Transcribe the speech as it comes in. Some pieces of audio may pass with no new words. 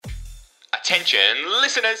Attention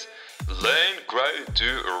listeners, learn, grow,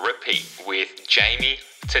 do, repeat with Jamie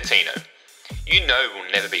Tatino. You know we'll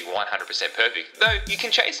never be 100% perfect, though you can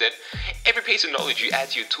chase it. Every piece of knowledge you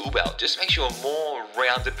add to your tool belt just makes you a more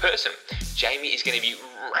rounded person. Jamie is going to be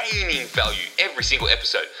raining value every single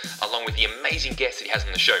episode, along with the amazing guests that he has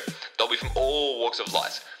on the show. They'll be from all walks of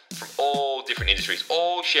life, from all different industries,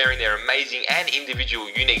 all sharing their amazing and individual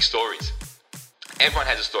unique stories. Everyone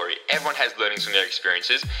has a story, everyone has learnings from their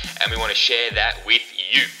experiences, and we want to share that with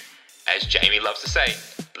you. As Jamie loves to say,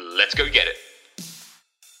 let's go get it.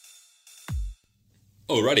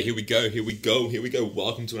 Alrighty, here we go.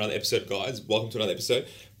 Welcome to another episode, guys. Welcome to another episode.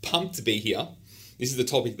 Pumped to be here. This is the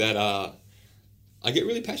topic that I get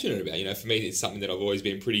really passionate about. You know, for me, it's something that I've always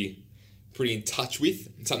been pretty in touch with.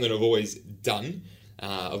 It's something that I've always done.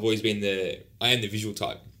 I've always been I am the visual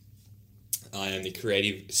type. I am the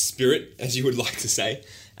creative spirit, as you would like to say.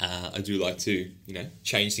 I do like to,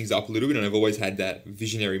 change things up a little bit, and I've always had that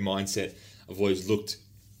visionary mindset. I've always looked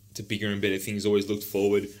to bigger and better things, always looked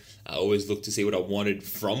forward. I always looked to see what I wanted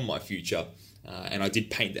from my future, and I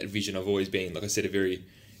did paint that vision. I've always been, like I said, a very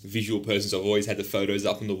visual person, so I've always had the photos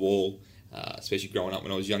up on the wall, especially growing up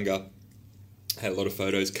when I was younger. I had a lot of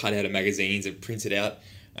photos cut out of magazines and printed out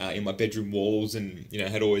in my bedroom walls, and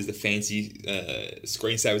had always the fancy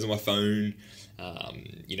screensavers on my phone.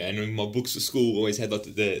 And in my books at school always had like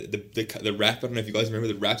the wrap. I don't know if you guys remember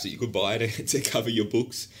the wraps that you could buy to cover your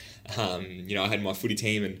books. I had my footy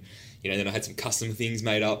team, and then I had some custom things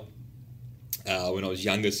made up when I was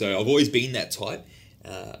younger. So I've always been that type.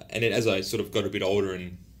 And then as I sort of got a bit older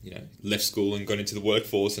and left school and got into the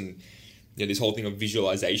workforce, and this whole thing of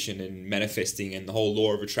visualization and manifesting and the whole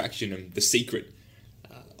law of attraction and The Secret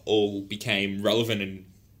all became relevant and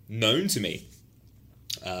known to me.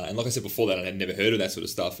 And like I said before that, I had never heard of that sort of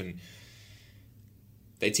stuff. And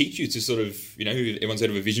they teach you to sort of, everyone's heard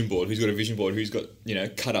of a vision board. Who's got a vision board? Who's got,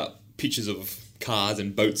 cut up pictures of cars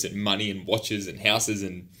and boats and money and watches and houses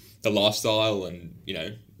and the lifestyle and,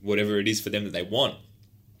 whatever it is for them that they want.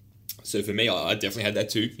 So for me, I definitely had that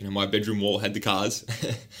too. My bedroom wall had the cars,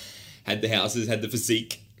 had the houses, had the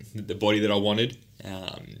physique, the body that I wanted,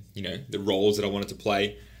 the roles that I wanted to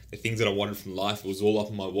play, the things that I wanted from life. It was all up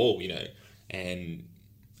on my wall, And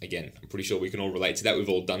again, I'm pretty sure we can all relate to that. We've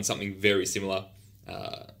all done something very similar,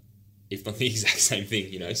 if not the exact same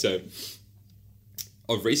thing, So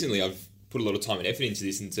I've put a lot of time and effort into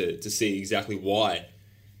this, and to see exactly why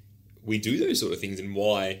we do those sort of things, and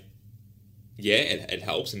why, it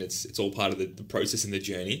helps, and it's all part of the process and the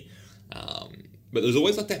journey. But there's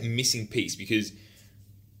always like that missing piece, because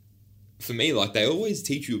for me, like, they always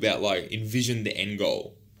teach you about like envision the end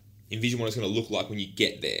goal, envision what it's going to look like when you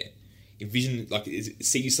get there. Envision,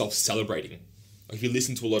 see yourself celebrating. Like, if you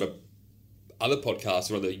listen to a lot of other podcasts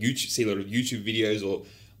or see a lot of YouTube videos or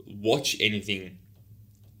watch anything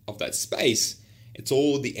of that space, it's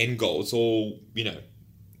all the end goal. It's all,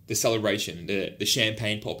 the celebration, the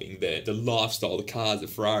champagne popping, the lifestyle, the cars, the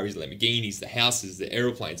Ferraris, the Lamborghinis, the houses, the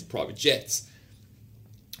aeroplanes, the private jets,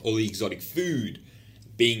 all the exotic food,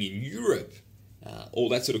 being in Europe, all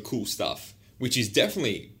that sort of cool stuff, which is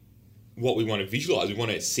definitely what we want to visualize. We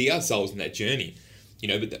want to see ourselves in that journey,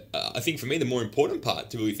 but I think for me, the more important part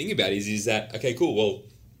to really think about is that, okay, cool, well,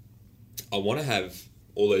 I want to have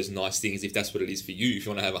all those nice things. If that's what it is for you, if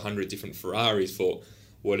you want to have 100 different Ferraris for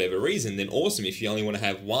whatever reason, then awesome. If you only want to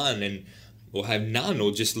have one or have none,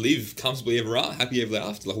 or just live comfortably happy ever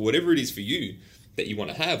after, like whatever it is for you that you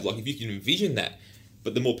want to have, like if you can envision that.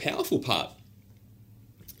 But the more powerful part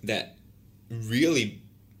that really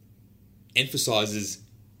emphasizes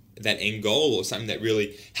that end goal, or something that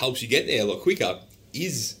really helps you get there a lot quicker,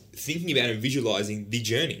 is thinking about and visualizing the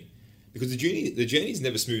journey. Because the journey is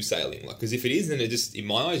never smooth sailing. Like, because if it is, then in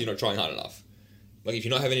my eyes, you're not trying hard enough. Like, if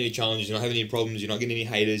you're not having any challenges, you're not having any problems, you're not getting any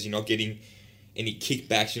haters, you're not getting any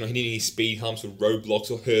kickbacks, you're not hitting any speed humps or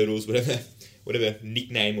roadblocks or hurdles, whatever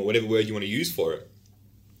nickname or whatever word you want to use for it,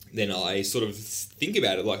 then I sort of think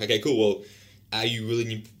about it like, okay, cool, well, are you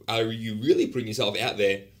really putting yourself out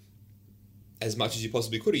there as much as you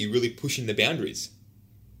possibly could? Are you really pushing the boundaries?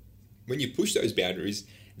 When you push those boundaries,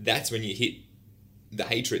 that's when you hit the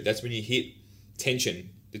hatred. That's when you hit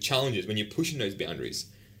tension, the challenges, when you're pushing those boundaries,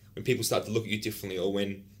 when people start to look at you differently, or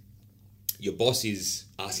when your boss is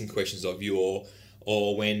asking questions of you,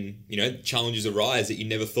 or when, challenges arise that you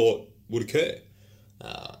never thought would occur.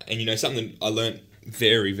 And, something I learned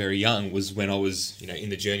very, very young was when I was, in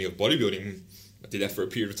the journey of bodybuilding. I did that for a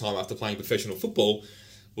period of time after playing professional football.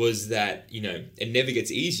 Was that, it never gets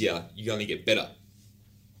easier, you only get better.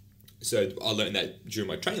 So I learned that during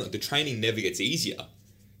my training. Like, the training never gets easier.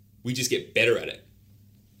 We just get better at it.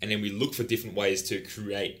 And then we look for different ways to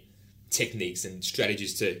create techniques and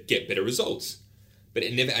strategies to get better results. But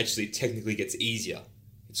it never actually technically gets easier.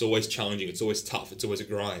 It's always challenging, it's always tough, it's always a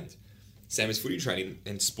grind. Same as footy training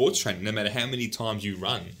and sports training. No matter how many times you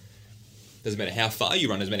run, doesn't matter how far you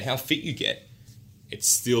run, doesn't matter how fit you get, it's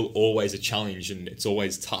still always a challenge and it's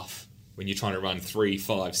always tough when you're trying to run 3,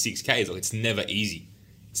 5, 6Ks. Like, it's never easy.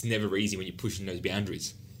 It's never easy when you're pushing those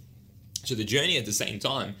boundaries. So the journey at the same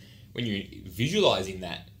time, when you're visualizing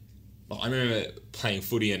that, like, I remember playing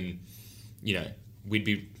footy and,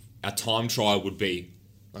 our time trial would be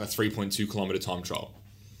like a 3.2 kilometer time trial.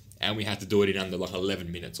 And we had to do it in under like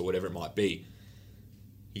 11 minutes or whatever it might be.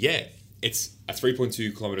 Yeah, it's a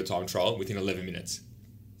 3.2 kilometer time trial within 11 minutes.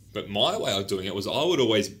 But my way of doing it was I would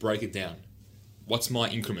always break it down. What's my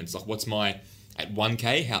increments? Like, at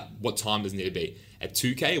 1K, what time does it need to be? At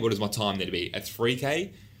 2K, what does my time need to be? At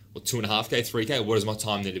 3K, or 2.5K, 3K, what does my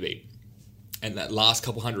time need to be? And that last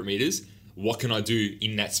couple 100 meters, what can I do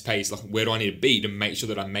in that space? Like, where do I need to be to make sure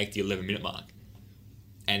that I make the 11-minute mark?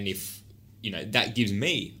 And if, that gives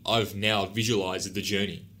me, I've now visualized the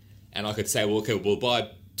journey. And I could say, by 2K,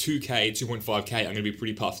 2.5K, I'm going to be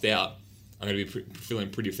pretty puffed out. I'm going to be feeling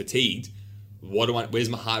pretty fatigued. Where's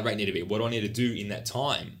my heart rate need to be? What do I need to do in that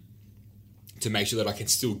time to make sure that I can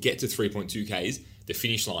still get to 3.2Ks, the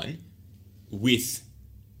finish line,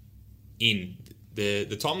 in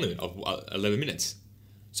the time limit of 11 minutes?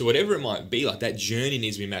 So whatever it might be, like, that journey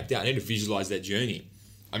needs to be mapped out. I need to visualize that journey.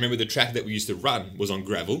 I remember the track that we used to run was on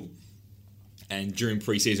gravel. And during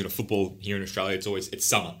pre-season of football here in Australia, it's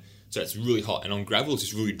summer. So it's really hot. And on gravel, it's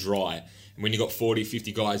just really dry. And when you've got 40,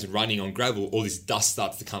 50 guys running on gravel, all this dust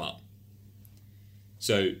starts to come up.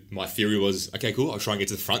 So my theory was, okay, cool, I'll try and get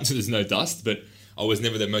to the front so there's no dust. But I was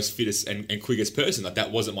never the most fittest and quickest person. Like,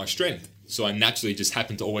 that wasn't my strength. So I naturally just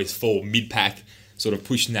happened to always fall mid-pack, sort of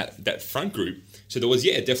pushing that front group. So there was,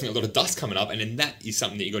 definitely a lot of dust coming up. And then that is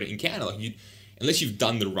something that you got to encounter. Like, unless you've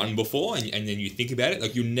done the run before and then you think about it,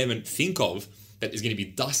 like, you'll never think of that there's going to be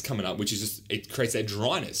dust coming up, which is just, it creates that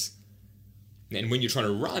dryness. And when you're trying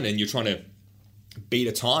to run and you're trying to beat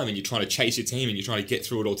a time and you're trying to chase your team and you're trying to get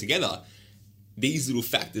through it all together, these little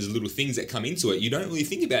factors, little things that come into it, you don't really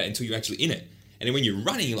think about it until you're actually in it. And then when you're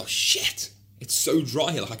running, you're like, shit, it's so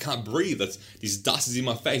dry here. Like, I can't breathe. This dust is in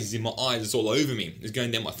my face, it's in my eyes, it's all over me. It's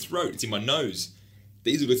going down my throat, it's in my nose.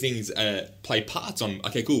 These little things play parts on,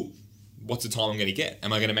 okay, cool, what's the time I'm going to get?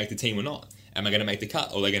 Am I going to make the team or not? Am I going to make the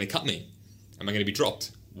cut or are they going to cut me? Am I going to be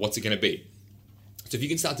dropped? What's it going to be? So if you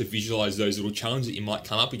can start to visualize those little challenges that you might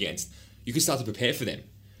come up against, you can start to prepare for them.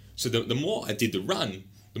 So the more I did the run,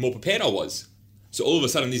 the more prepared I was. So all of a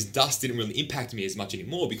sudden, this dust didn't really impact me as much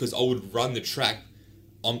anymore because I would run the track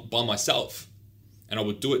by myself and I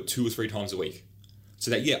would do it 2 or 3 times a week.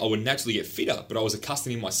 So that, I would naturally get fitter, but I was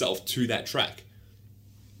accustoming myself to that track.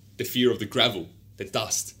 The fear of the gravel, the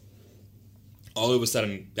dust. All of a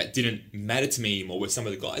sudden, that didn't matter to me anymore, where some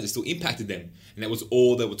of the guys, it still impacted them. And that was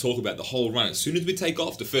all they would talk about the whole run. As soon as we take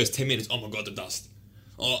off, the first 10 minutes, oh my God, the dust.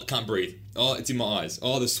 Oh, I can't breathe. Oh, it's in my eyes.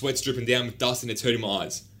 Oh, the sweat's dripping down with dust and it's hurting my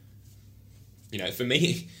eyes. For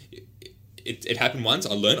me, it happened once.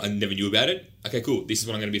 I learned. I never knew about it. Okay, cool. This is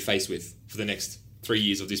what I'm going to be faced with for the next 3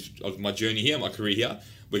 years of my journey here, my career here.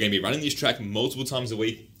 We're going to be running this track multiple times a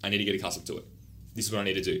week. I need to get accustomed to it. This is what I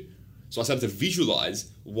need to do. So I started to visualize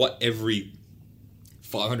what every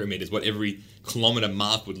 500 meters, what every kilometer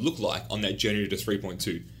mark would look like on that journey to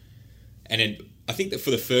 3.2. And then I think that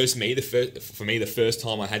for the first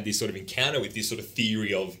time I had this sort of encounter with this sort of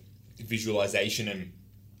theory of visualization and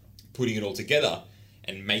putting it all together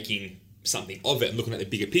and making something of it and looking at the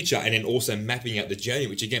bigger picture and then also mapping out the journey,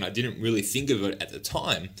 which again, I didn't really think of it at the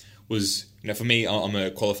time, was, for me, I'm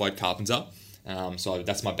a qualified carpenter. So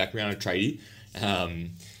that's my background, a tradie.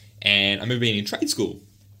 And I remember being in trade school.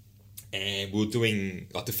 And we were doing,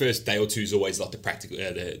 like, the first day or two is always like the practical,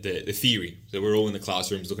 the theory. So we're all in the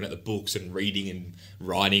classrooms looking at the books and reading and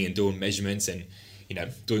writing and doing measurements and,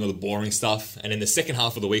 doing all the boring stuff. And then the second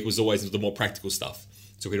half of the week was always the more practical stuff.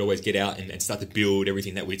 So we'd always get out and start to build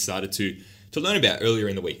everything that we'd started to learn about earlier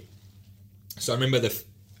in the week. So I remember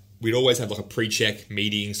we'd always have like a pre-check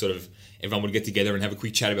meeting, sort of everyone would get together and have a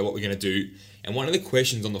quick chat about what we're going to do. And one of the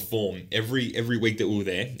questions on the form, every week that we were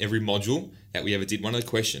there, every module that we ever did, one of the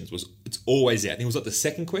questions was, it's always there. I think it was like the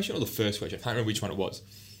second question or the first question. I can't remember which one it was.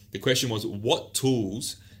 The question was, what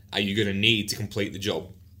tools are you going to need to complete the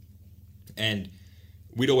job? And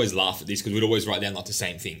we'd always laugh at this because we'd always write down like the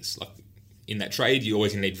same things. Like in that trade, you're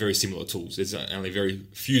always going to need very similar tools. There's only very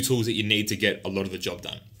few tools that you need to get a lot of the job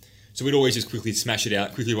done. So we'd always just quickly smash it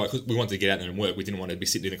out, quickly write, because we wanted to get out there and work. We didn't want to be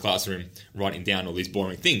sitting in the classroom writing down all these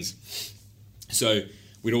boring things. So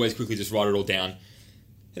we'd always quickly just write it all down.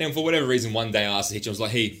 And then for whatever reason, one day I asked the teacher, I was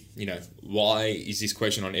like, hey, why is this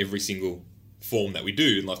question on every single form that we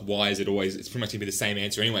do? And like, why is it always, it's pretty much going to be the same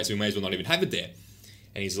answer anyway, so we may as well not even have it there.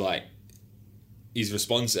 And he's like, his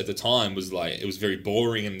response at the time was like, it was very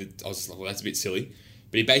boring, and I was like, well, that's a bit silly.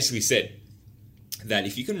 But he basically said that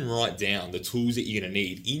if you can write down the tools that you're going to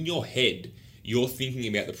need in your head, you're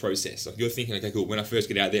thinking about the process. Like you're thinking, okay, cool, when I first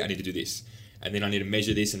get out there, I need to do this. And then I need to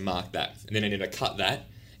measure this and mark that. And then I need to cut that.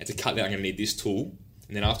 And to cut that, I'm going to need this tool.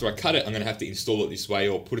 And then after I cut it, I'm going to have to install it this way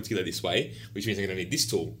or put it together this way, which means I'm going to need this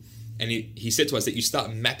tool. And he said to us that you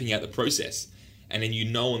start mapping out the process, and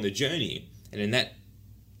then on the journey, and then that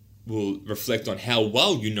will reflect on how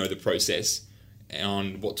well you know the process and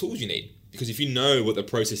on what tools you need. Because if you know what the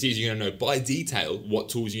process is, you're going to know by detail what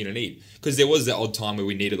tools you're going to need. Because there was that odd time where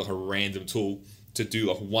we needed like a random tool to do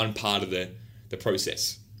like one part of the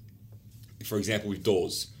process. For example, with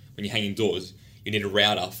doors, when you're hanging doors, you need a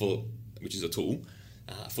router which is a tool,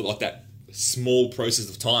 for like that small process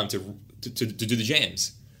of time to do the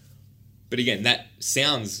jams. But again, that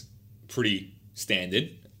sounds pretty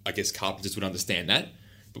standard. I guess carpenters would understand that.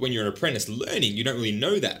 But when you're an apprentice learning, you don't really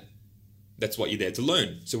know that. That's what you're there to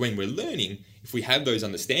learn. So when we're learning, if we have those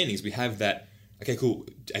understandings, we have that, okay, cool,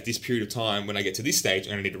 at this period of time, when I get to this stage,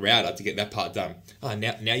 I'm going to need a router to get that part done.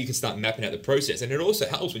 Now you can start mapping out the process. And it also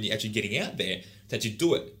helps when you're actually getting out there that you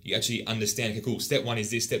do it. You actually understand, okay, cool, step 1 is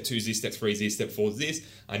this, step 2 is this, step 3 is this, step 4 is this.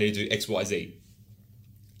 I need to do X, Y, Z.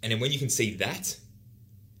 And then when you can see that,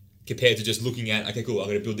 compared to just looking at, okay, cool, I'm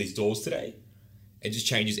going to build these doors today, it just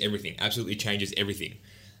changes everything, absolutely changes everything.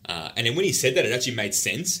 And then when he said that, it actually made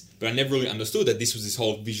sense, but I never really understood that this was this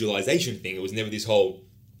whole visualization thing. It was never this whole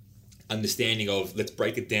understanding of let's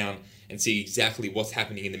break it down and see exactly what's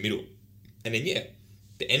happening in the middle. And then,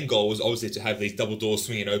 the end goal was obviously to have these double doors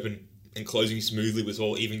swinging open and closing smoothly with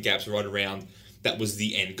all even gaps right around. That was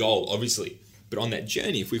the end goal, obviously. But on that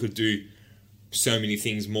journey, if we could do so many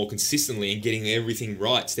things more consistently and getting everything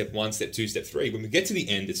right, step 1, step 2, step 3, when we get to the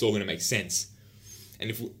end, it's all going to make sense.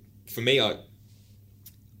 And for me,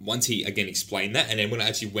 once he again explained that, and then when I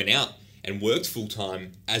actually went out and worked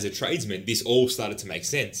full-time as a tradesman, this all started to make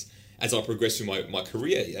sense. As I progressed through my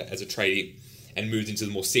career as a tradie and moved into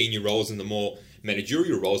the more senior roles and the more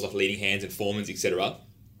managerial roles like leading hands and foremans, etc.,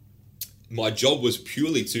 my job was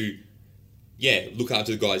purely to, look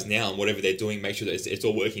after the guys now and whatever they're doing, make sure that it's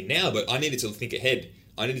all working now, but I needed to think ahead.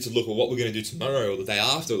 I needed to look at what we're going to do tomorrow or the day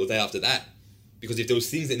after or the day after that. Because if there was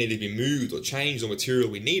things that needed to be moved or changed or material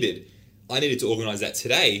we needed, I needed to organise that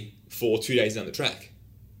today for 2 days down the track.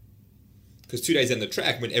 Because 2 days down the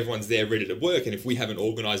track, when everyone's there ready to work, and if we haven't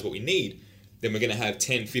organised what we need, then we're going to have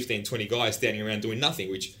 10, 15, 20 guys standing around doing nothing,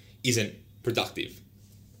 which isn't productive.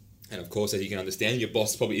 And of course, as you can understand, your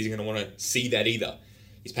boss probably isn't going to want to see that either.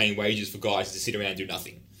 He's paying wages for guys to sit around and do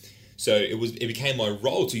nothing. So it became my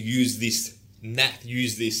role to use this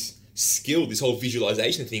skill, this whole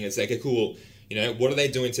visualisation thing, and say, okay, cool, what are they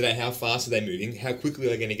doing today? How fast are they moving? How quickly are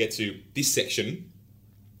they going to get to this section?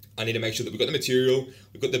 I need to make sure that we've got the material,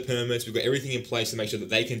 we've got the permits, we've got everything in place to make sure that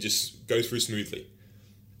they can just go through smoothly.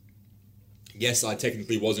 Yes, I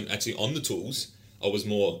technically wasn't actually on the tools. I was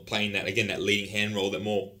more playing that leading hand role, that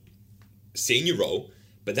more senior role,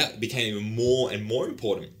 but that became even more and more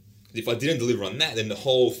important. If I didn't deliver on that, then the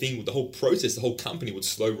whole thing, the whole process, the whole company would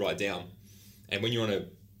slow right down. And when you're on a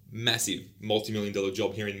massive multi-million-dollar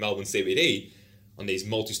job here in Melbourne CBD, on these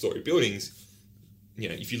multi-story buildings,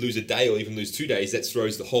 if you lose a day or even lose 2 days, that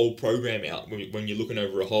throws the whole program out. When you're looking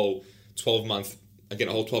over a whole 12-month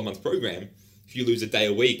program, if you lose a day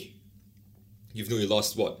a week, you've nearly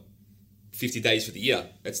lost, 50 days for the year.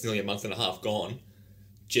 That's nearly a month and a half gone,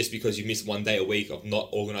 just because you missed 1 day a week of not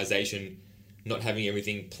organisation, not having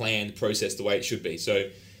everything planned, processed the way it should be. So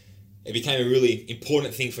it became a really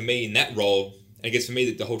important thing for me in that role. And I guess for me,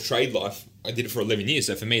 the whole trade life, I did it for 11 years.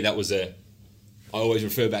 So for me, I always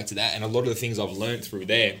refer back to that. And a lot of the things I've learned through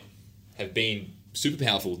there have been super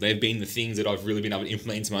powerful. They've been the things that I've really been able to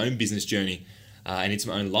implement into my own business journey and into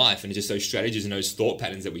my own life. And just those strategies and those thought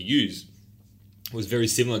patterns that we use was very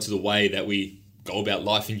similar to the way that we go about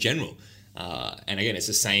life in general. And again, it's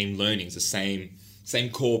the same learnings, the same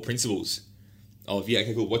core principles of,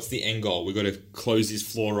 okay, cool, what's the end goal? We've got to close this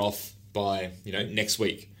floor off by, next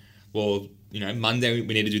week. Well, Monday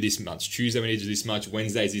we need to do this much. Tuesday we need to do this much.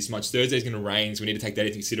 Wednesday is this much. Thursday's going to rain, so we need to take that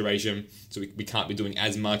into consideration. So we can't be doing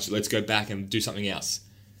as much. Let's go back and do something else.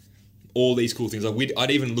 All these cool things.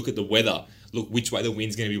 I'd even look at the weather. Look which way the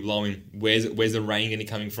wind's going to be blowing. Where's the rain going to be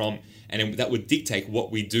coming from? And then that would dictate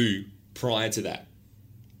what we do prior to that.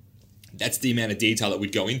 That's the amount of detail that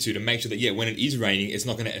we'd go into to make sure that, when it is raining, it's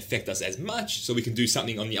not going to affect us as much. So we can do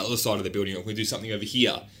something on the other side of the building, or we can do something over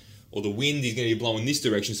here. or the wind is going to be blowing this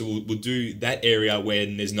direction, so we'll do that area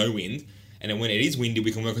when there's no wind, and then when it is windy,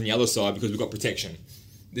 we can work on the other side because we've got protection.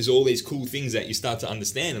 There's all these cool things that you start to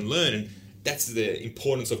understand and learn, and that's the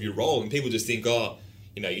importance of your role. And people just think,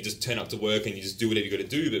 you just turn up to work and you just do whatever you got to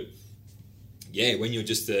do. But yeah, when you're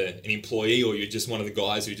just an employee, or you're just one of the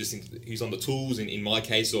guys who's on the tools, in my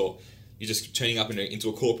case, or you're just turning up into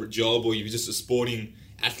a corporate job, or you're just a sporting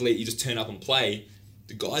athlete, you just turn up and play.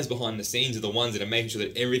 The guys behind the scenes are the ones that are making sure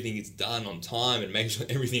that everything is done on time and making sure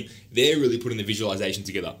they're really putting the visualization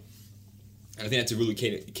together. And I think that's a really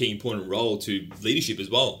key important role to leadership as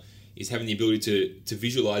well, is having the ability to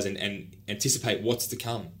visualize and anticipate what's to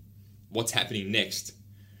come, what's happening next.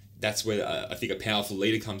 That's where I think a powerful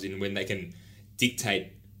leader comes in, when they can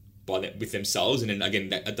dictate with themselves. And then again,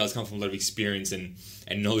 that does come from a lot of experience and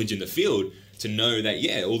knowledge in the field, to know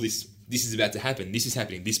that, all this is about to happen. This is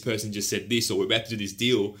happening. This person just said this, or we're about to do this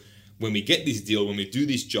deal. When we get this deal, when we do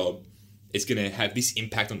this job, it's going to have this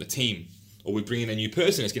impact on the team. Or we bring in a new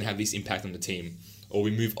person, it's going to have this impact on the team. Or we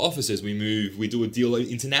move offices, we do a deal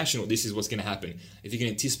international, this is what's going to happen. If you can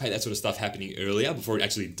anticipate that sort of stuff happening earlier, before it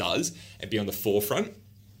actually does, and be on the forefront,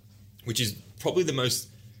 which is probably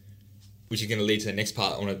which is going to lead to the next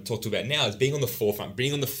part I want to talk to about now, is being on the forefront,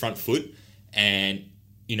 being on the front foot. And,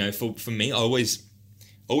 for me, I always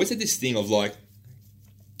had this thing of, like,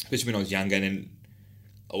 especially when I was younger, and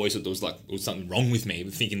I always thought there was something wrong with me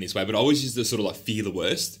with thinking this way, but I always used to sort of like fear the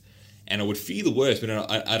worst. And I would fear the worst, but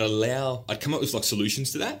I'd come up with like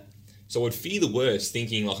solutions to that. So I would fear the worst,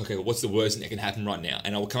 thinking like, okay, what's the worst thing that can happen right now?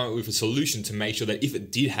 And I would come up with a solution to make sure that if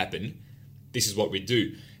it did happen, this is what we'd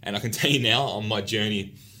do. And I can tell you now, on my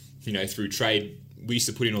journey, through trade, we used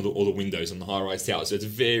to put in all the windows on the high-rise tower. So it's a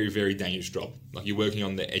very, very dangerous job. Like, you're working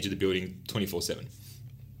on the edge of the building 24/7.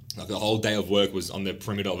 Like, the whole day of work was on the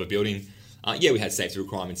perimeter of a building. We had safety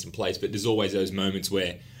requirements in place, but there's always those moments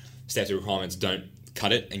where safety requirements don't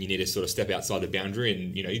cut it, and you need to sort of step outside the boundary,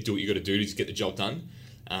 and you do what you got to do to just get the job done.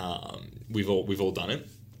 We've all done it.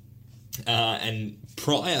 And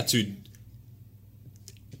prior to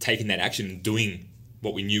taking that action and doing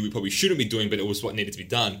what we knew we probably shouldn't be doing, but it was what needed to be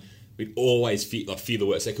done, we'd always fear the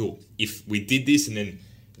worst. Say, cool, if we did this and then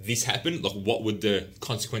this happened, like, what would the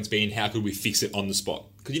consequence be, and how could we fix it on the spot?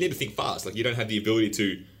 Because you need to think fast. Like, you don't have the ability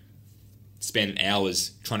to spend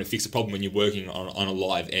hours trying to fix a problem when you're working on a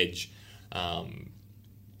live edge.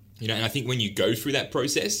 And I think when you go through that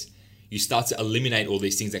process, you start to eliminate all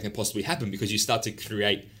these things that can possibly happen, because you start to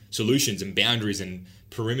create solutions and boundaries and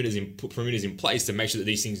perimeters in place to make sure that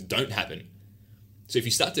these things don't happen. So if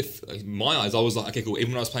you start to, in my eyes, I was like, okay, cool.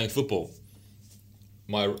 Even when I was playing football,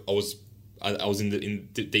 I was in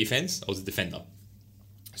the defense. I was a defender.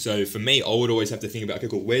 So for me, I would always have to think about, okay,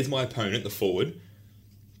 cool. Where's my opponent, the forward,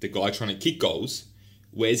 the guy trying to kick goals?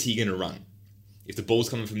 Where's he going to run? If the ball's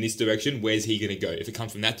coming from this direction, where's he going to go? If it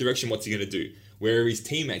comes from that direction, what's he going to do? Where are his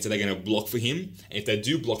teammates? Are they going to block for him? And if they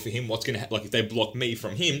do block for him, what's going to happen? Like, if they block me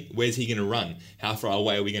from him, where's he going to run? How far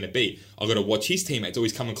away are we going to be? I've got to watch his teammates.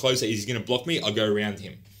 Always coming closer. Is he going to block me? I'll go around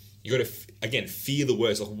him. You got to, again, fear the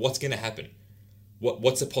worst. Like, what's going to happen?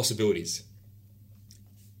 What's the possibilities?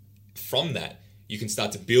 From that, you can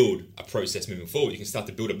start to build a process moving forward. You can start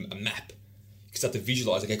to build a map. You can start to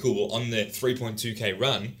visualize, okay, cool, well, on the 3.2K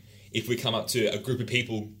run, if we come up to a group of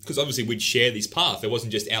people, because obviously we'd share this path. It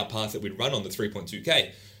wasn't just our path that we'd run on the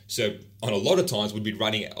 3.2K. So on a lot of times, we'd be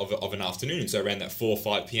running of an afternoon, so around that 4 or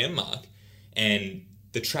 5 p.m. mark, and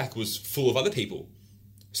the track was full of other people.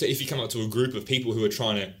 So if you come up to a group of people who are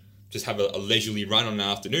trying to just have a leisurely run on an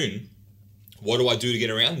afternoon, what do I do to get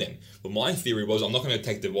around them? Well, my theory was, I'm not going to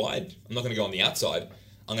take the wide. I'm not going to go on the outside.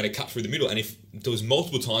 I'm going to cut through the middle. And if there was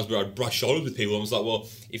multiple times where I'd brush shoulders with people, I was like, well,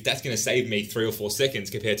 if that's going to save me 3 or 4 seconds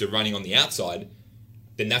compared to running on the outside,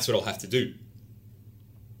 then that's what I'll have to do.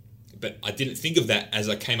 But I didn't think of that as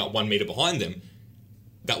I came up 1 meter behind them.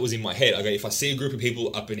 That was in my head. Okay, if I see a group of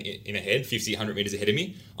people up in ahead, 50, 100 meters ahead of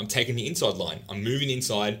me, I'm taking the inside line. I'm moving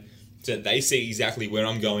inside so that they see exactly where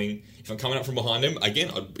I'm going. If I'm coming up from behind them,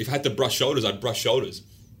 again, if I had to brush shoulders, I'd brush shoulders.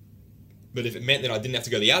 But if it meant that I didn't have to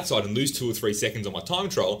go the outside and lose 2 or 3 seconds on my time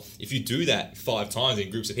trial, if you do that 5 times in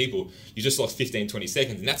groups of people, you just lost 15, 20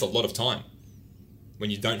 seconds, and that's a lot of time. When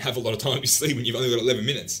you don't have a lot of time to sleep, when you've only got 11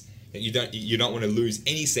 minutes, you don't want to lose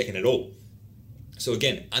any second at all. So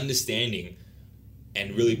again, understanding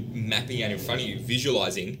and really mapping out in front of you,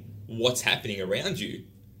 visualizing what's happening around you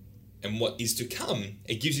and what is to come,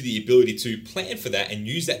 it gives you the ability to plan for that and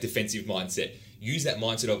use that defensive mindset. Use that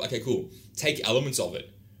mindset of, okay, cool, take elements of it.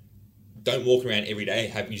 Don't walk around every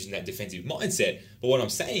day using that defensive mindset. But what I'm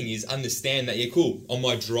saying is understand that, yeah, cool, on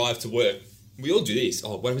my drive to work, we all do this.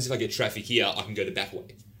 Oh, what happens if I get traffic here? I can go the back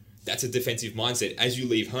way. That's a defensive mindset. As you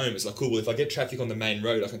leave home, it's like, cool, well, if I get traffic on the main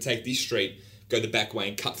road, I can take this street, go the back way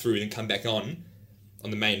and cut through and then come back on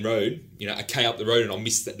the main road. I K up the road and I'll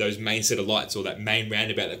miss those main set of lights or that main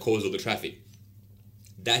roundabout that caused all the traffic.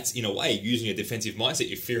 That's, in a way, using a defensive mindset.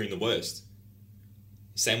 You're fearing the worst.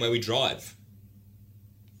 Same way we drive.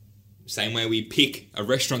 Same way we pick a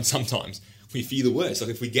restaurant sometimes. We fear the worst.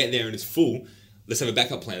 Like if we get there and it's full, let's have a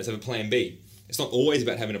backup plan. Let's have a plan B. It's not always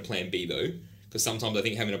about having a plan B though, because sometimes I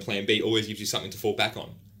think having a plan B always gives you something to fall back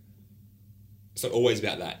on. It's not always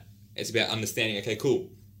about that. It's about understanding, okay, cool.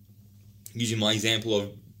 Using my example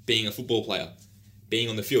of being a football player, being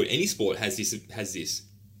on the field. Any sport has this.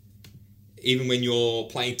 Even when you're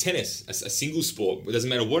playing tennis, a single sport, it doesn't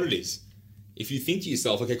matter what it is. If you think to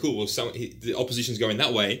yourself, okay, cool, well, the opposition's going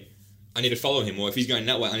that way, I need to follow him. Or if he's going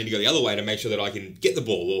that way, I need to go the other way to make sure that I can get the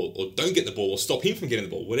ball or don't get the ball or stop him from getting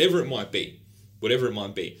the ball. Whatever it might be.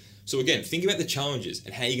 So again, think about the challenges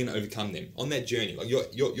and how you're going to overcome them on that journey. Like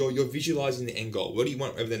you're visualizing the end goal. What do you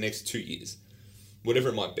want over the next 2 years? Whatever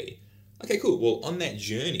it might be. Okay, cool. Well, on that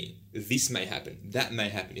journey, this may happen. That may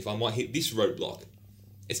happen. If I might hit this roadblock,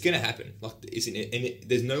 it's going to happen.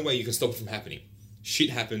 There's no way you can stop it from happening.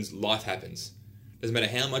 Shit happens. Life happens. Doesn't matter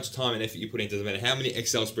how much time and effort you put in. Doesn't matter how many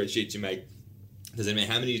Excel spreadsheets you make. Doesn't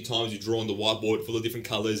matter how many times you draw on the whiteboard full of different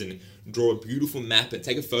colors and draw a beautiful map and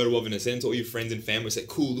take a photo of it and send it to all your friends and family and say,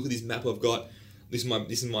 cool, look at this map I've got. This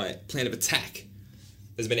is my plan of attack.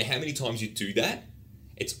 Doesn't matter how many times you do that.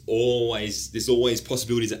 There's always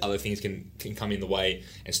possibilities that other things can come in the way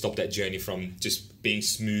and stop that journey from just being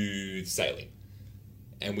smooth sailing.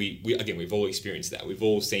 And we've all experienced that. We've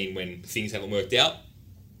all seen when things haven't worked out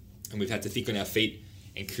and we've had to think on our feet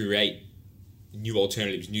and create new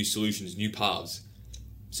alternatives, new solutions, new paths.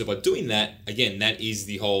 So by doing that, again, that is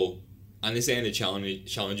the whole understanding the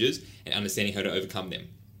challenges and understanding how to overcome them.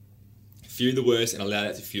 Fear the worst and allow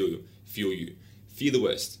that to fuel you. Fear the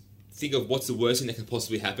worst. Think of what's the worst thing that can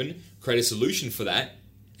possibly happen, create a solution for that,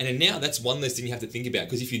 and then now that's one less thing you have to think about.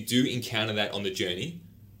 Because if you do encounter that on the journey,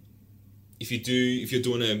 if you're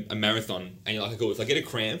doing a marathon and you're like, cool, if I get a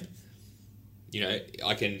cramp,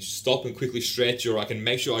 I can stop and quickly stretch, or I can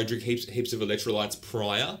make sure I drink heaps of electrolytes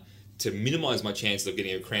prior to minimize my chances of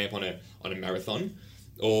getting a cramp on a marathon.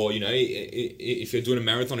 Or, if you're doing a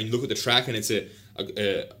marathon and you look at the track and it's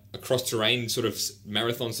a cross-terrain sort of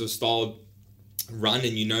marathon sort of style run,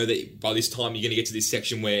 and you know that by this time you're going to get to this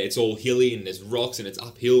section where it's all hilly and there's rocks and it's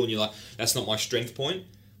uphill and you're like, that's not my strength point.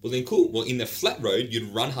 Well then cool. Well, in the flat road,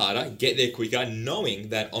 you'd run harder, get there quicker, knowing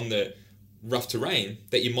that on the rough terrain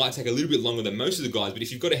that you might take a little bit longer than most of the guys, but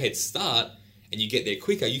if you've got a head start and you get there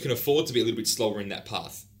quicker, you can afford to be a little bit slower in that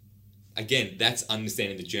path. Again, that's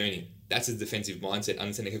understanding the journey. That's a defensive mindset,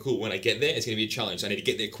 understanding, okay, cool, when I get there, it's going to be a challenge. So I need to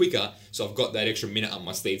get there quicker, so I've got that extra minute up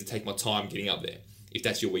my sleeve to take my time getting up there, if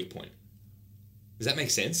that's your weak point. Does that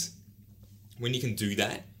make sense? When you can do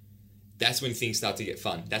that, that's when things start to get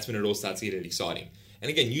fun. That's when it all starts to get exciting. And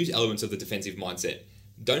again, use elements of the defensive mindset.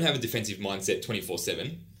 Don't have a defensive mindset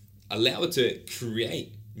 24/7. Allow it to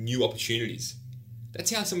create new opportunities.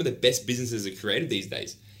 That's how some of the best businesses are created these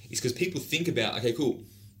days. It's because people think about, okay, cool,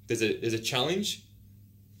 there's a challenge.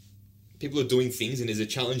 People are doing things and there's a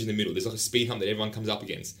challenge in the middle. There's like a speed hump that everyone comes up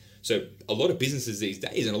against. So a lot of businesses these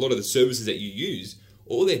days and a lot of the services that you use,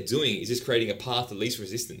 all they're doing is just creating a path of least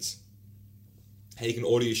resistance. How you can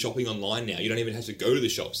order your shopping online now. You don't even have to go to the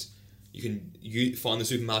shops. You can find the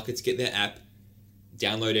supermarkets, get their app,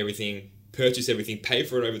 download everything, purchase everything, pay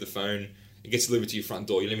for it over the phone. It gets delivered to your front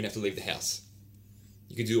door. You don't even have to leave the house.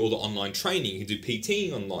 You can do all the online training. You can do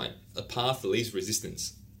PTing online. A path of least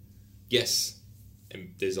resistance. Yes,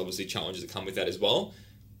 and there's obviously challenges that come with that as well.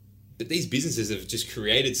 But these businesses have just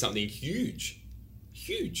created something huge.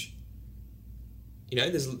 Huge.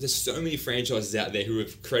 There's so many franchises out there who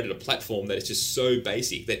have created a platform that is just so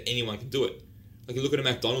basic that anyone can do it. Like you look at a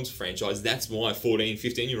McDonald's franchise, that's why 14,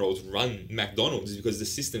 15-year-olds run McDonald's, is because the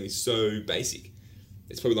system is so basic.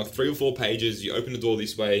 It's probably like 3 or 4 pages. You open the door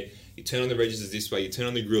this way, you turn on the registers this way, you turn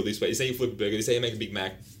on the grill this way, you say you flip a burger, you say you make a Big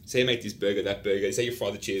Mac, you say you make this burger, that burger, you say you fry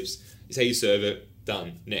the chips, you say you serve it,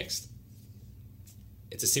 done, next.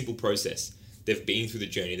 It's a simple process. They've been through the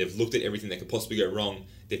journey, they've looked at everything that could possibly go wrong,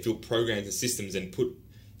 they've built programs and systems and put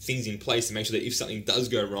things in place to make sure that if something does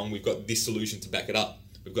go wrong, we've got this solution to back it up.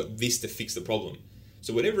 We've got this to fix the problem.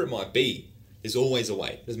 So whatever it might be, there's always a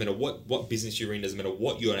way. Doesn't matter what business you're in, doesn't matter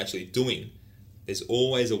what you're actually doing, there's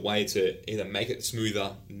always a way to either make it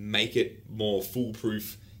smoother, make it more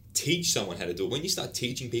foolproof, teach someone how to do it. When you start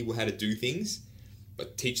teaching people how to do things,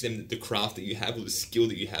 but teach them the craft that you have or the skill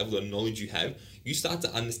that you have or the knowledge you have, you start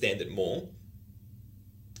to understand it more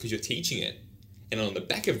because you're teaching it. And on the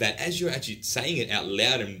back of that, as you're actually saying it out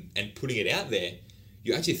loud and putting it out there,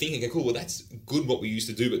 you're actually thinking, okay, cool, well, that's good what we used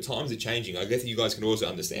to do, but times are changing. I guess you guys can also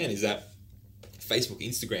understand is that Facebook,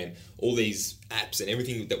 Instagram, all these apps and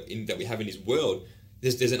everything that we have in this world,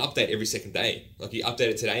 there's an update every second day. Like you update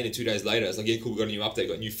it today and then 2 days later, it's like, yeah, cool, we got a new update,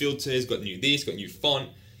 got new filters, got new this, got new font.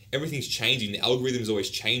 Everything's changing. The algorithm's always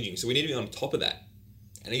changing. So we need to be on top of that.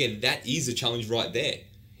 And again, that is the challenge right there.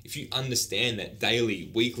 If you understand that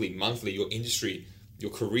daily, weekly, monthly, your industry, your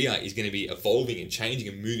career is going to be evolving and changing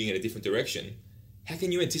and moving in a different direction, how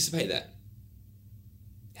can you anticipate that?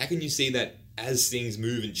 How can you see that as things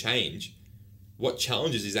move and change, what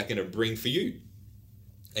challenges is that going to bring for you?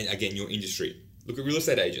 And again, your industry. Look at real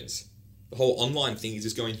estate agents. The whole online thing is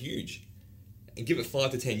just going huge. And give it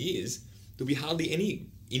 5 to 10 years, there'll be hardly any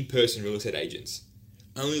in-person real estate agents.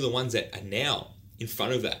 Only the ones that are now in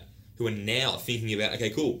front of that, who are now thinking about, okay,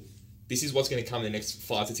 cool, this is what's going to come in the next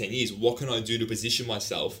 5 to 10 years. What can I do to position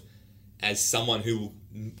myself as someone who will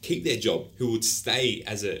keep their job, who would stay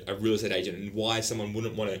as a real estate agent, and why someone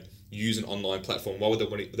wouldn't want to use an online platform? Why would they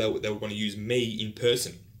would want to use me in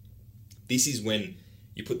person? This is when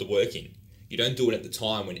you put the work in. You don't do it at the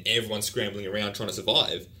time when everyone's scrambling around trying to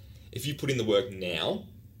survive. If you put in the work now,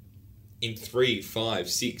 in 3, 5,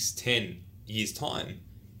 6, 10 years' time,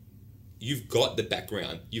 you've got the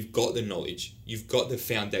background, you've got the knowledge, you've got the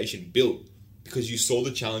foundation built because you saw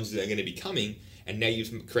the challenges that are going to be coming and now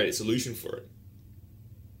you've created a solution for it.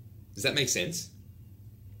 Does that make sense?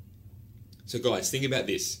 So guys, think about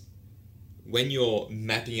this. When you're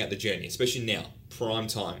mapping out the journey, especially now, prime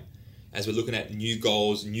time, as we're looking at new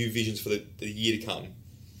goals, new visions for the year to come,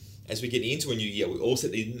 as we get into a new year, we all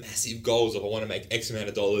set these massive goals of I want to make X amount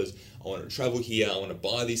of dollars, I want to travel here, I want to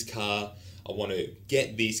buy this car, I want to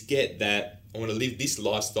get this, get that, I want to live this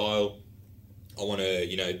lifestyle, I want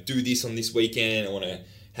to, do this on this weekend, I want to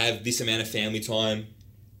have this amount of family time.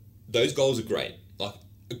 Those goals are great.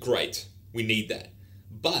 Great. We need that.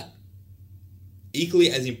 But equally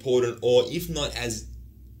as important, or if not as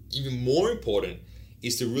even more important,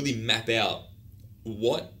 is to really map out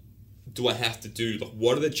what do I have to do?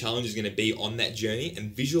 What are the challenges going to be on that journey,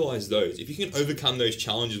 and visualize those. If you can overcome those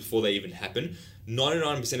challenges before they even happen,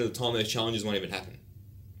 99% of the time those challenges won't even happen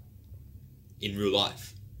in real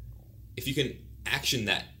life. If you can action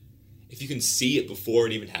that, if you can see it before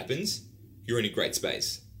it even happens, you're in a great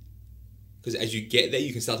space. Because as you get there,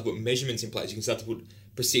 you can start to put measurements in place. You can start to put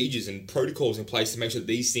procedures and protocols in place to make sure that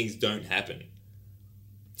these things don't happen.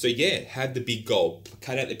 So yeah, have the big goal.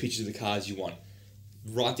 Cut out the pictures of the cars you want.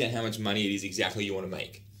 Write down how much money it is exactly you want to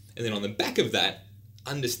make. And then on the back of that,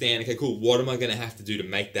 understand, okay, cool, what am I going to have to do to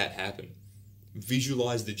make that happen?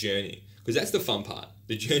 Visualize the journey. Because that's the fun part.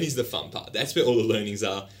 The journey's the fun part. That's where all the learnings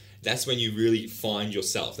are. That's when you really find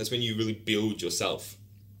yourself. That's when you really build yourself,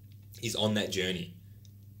 is on that journey.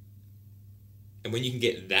 And when you can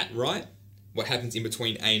get that right, what happens in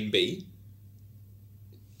between A and B,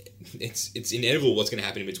 it's inevitable what's going to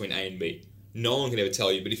happen in between A and B. No one can ever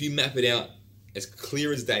tell you, but if you map it out as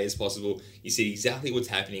clear as day as possible, you see exactly what's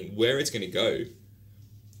happening, where it's going to go,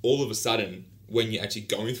 all of a sudden, when you're actually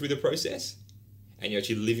going through the process and you're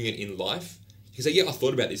actually living it in life, you can say, yeah, I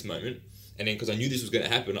thought about this moment, and then because I knew this was going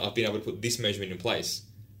to happen, I've been able to put this measurement in place.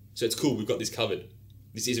 So it's cool, we've got this covered.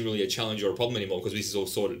 This isn't really a challenge or a problem anymore because this is all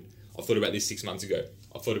sorted. I thought about this 6 months ago.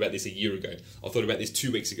 I thought about this a year ago. I thought about this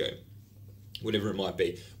 2 weeks ago. Whatever it might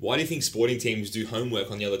be. Why do you think sporting teams do homework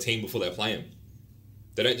on the other team before they play them?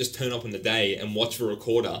 They don't just turn up on the day and watch for a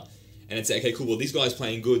quarter and then say, okay, cool, well, this guy's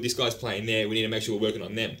playing good, this guy's playing there, we need to make sure we're working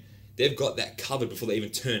on them. They've got that covered before they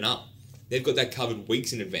even turn up. They've got that covered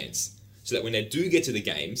weeks in advance so that when they do get to the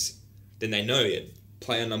games, then they know it.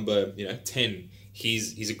 Player number 10,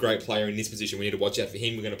 he's a great player in this position. We need to watch out for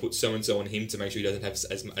him. We're going to put so-and-so on him to make sure he doesn't have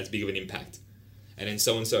as big of an impact. And then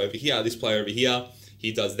so-and-so over here, this player over here,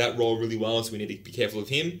 he does that role really well, so we need to be careful of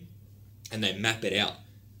him. And they map it out.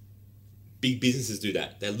 Big businesses do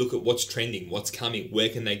that. They look at what's trending, what's coming, where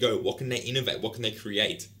can they go, what can they innovate, what can they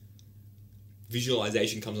create.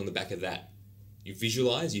 Visualization comes on the back of that. You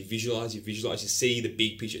visualize, you see the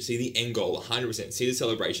big picture, see the end goal 100%, see the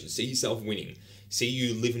celebration, see yourself winning, see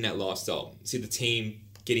you living that lifestyle, see the team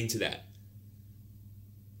getting to that.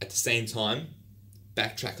 At the same time,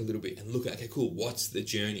 backtrack a little bit and look at, okay, cool, what's the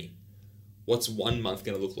journey? What's 1 month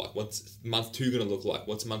going to look like? What's month 2 going to look like?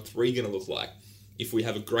 What's month 3 going to look like? If we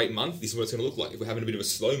have a great month, this is what it's going to look like. If we're having a bit of a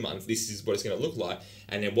slow month, this is what it's going to look like.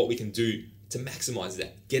 And then what we can do to maximize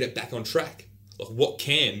that, get it back on track. Like, what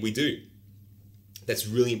can we do? That's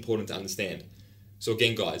really important to understand. So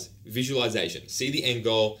again, guys, visualization. See the end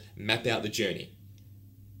goal, map out the journey.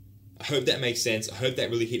 I hope that makes sense. I hope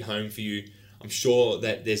that really hit home for you. I'm sure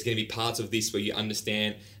that there's going to be parts of this where you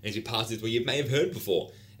understand, and there's going to be parts of this where you may have heard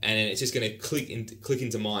before, and then it's just going to click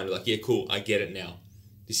into mind, like, yeah, cool, I get it now.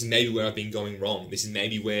 This is maybe where I've been going wrong. This is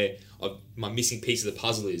maybe where my missing piece of the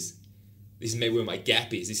puzzle is. This is maybe where my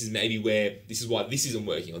gap is. This is why this isn't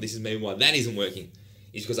working, or this is maybe why that isn't working.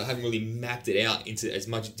 Is because I haven't really mapped it out into as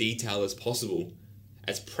much detail as possible,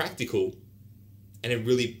 as practical, and then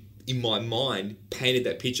really, in my mind, painted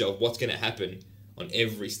that picture of what's going to happen on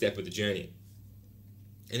every step of the journey.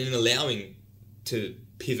 And then allowing to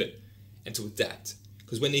pivot and to adapt.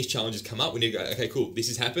 Because when these challenges come up, we need to go, okay, cool, this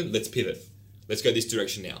has happened, let's pivot. Let's go this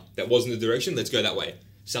direction now. That wasn't the direction, let's go that way.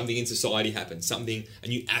 Something in society happens, a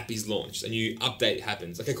new app is launched, a new update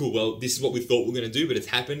happens. Okay, cool, well, this is what we thought we were going to do, but it's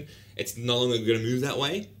happened. It's no longer going to move that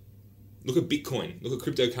way. Look at Bitcoin, look at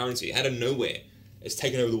cryptocurrency. Out of nowhere, it's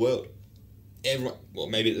taken over the world.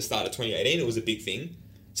 Maybe at the start of 2018, it was a big thing.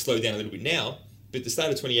 Slowed down a little bit now, but at the start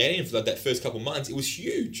of 2018, for like that first couple of months, it was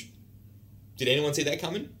huge. Did anyone see that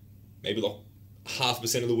coming? Maybe like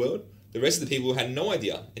 0.5% of the world. The rest of the people had no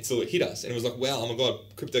idea until it hit us. And it was like, wow, oh my God,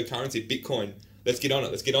 cryptocurrency, Bitcoin, let's get on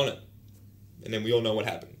it. And then we all know what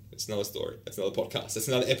happened. That's another story. That's another podcast. That's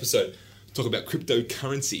another episode. Talk about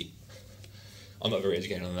cryptocurrency. I'm not very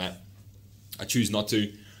educated on that. I choose not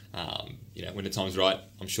to. When the time's right,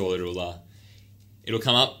 I'm sure it'll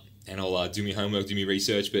come up, and I'll do my homework, do my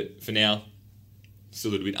research. But for now, it's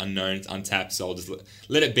still a little bit unknown. It's untapped, so I'll just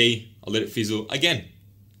let it be. I'll let it fizzle. Again,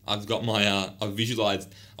 I've got I've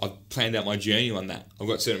visualized, I've planned out my journey on that. I've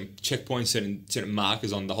got certain checkpoints, certain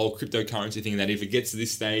markers on the whole cryptocurrency thing, that if it gets to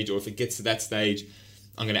this stage or if it gets to that stage,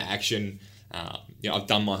 I'm going to action. I've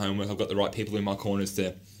done my homework. I've got the right people in my corners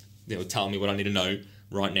to tell me what I need to know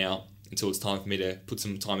right now until it's time for me to put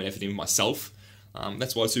some time and effort in myself.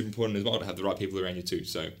 That's why it's super important as well to have the right people around you too.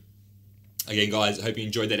 So again, guys, I hope you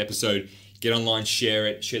enjoyed that episode. Get online, share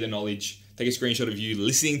it, share the knowledge. Take a screenshot of you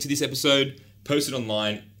listening to this episode, post it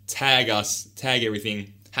online, tag us, tag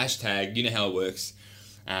everything, hashtag, you know how it works.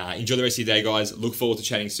 Enjoy the rest of your day, guys. Look forward to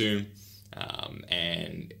chatting soon.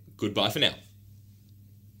 And goodbye for now.